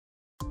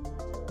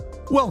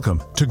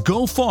Welcome to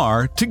Go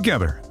Far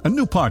Together, a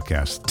new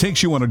podcast that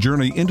takes you on a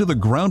journey into the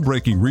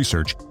groundbreaking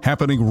research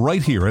happening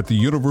right here at the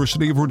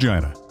University of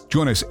Regina.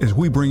 Join us as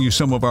we bring you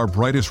some of our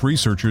brightest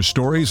researchers'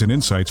 stories and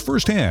insights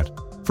firsthand,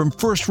 from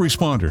first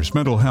responders,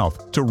 mental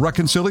health, to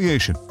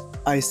reconciliation.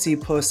 I see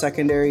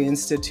post-secondary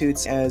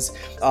institutes as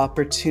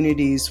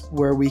opportunities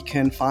where we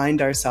can find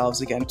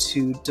ourselves again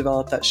to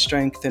develop that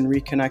strength and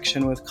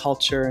reconnection with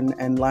culture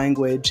and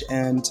language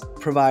and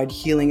provide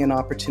healing and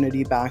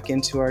opportunity back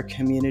into our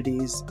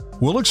communities.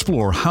 We'll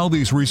explore how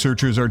these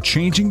researchers are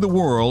changing the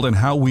world and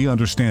how we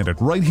understand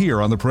it right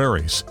here on the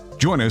prairies.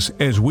 Join us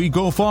as we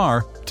go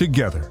far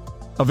together.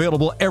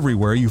 Available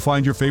everywhere you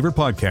find your favorite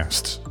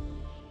podcasts.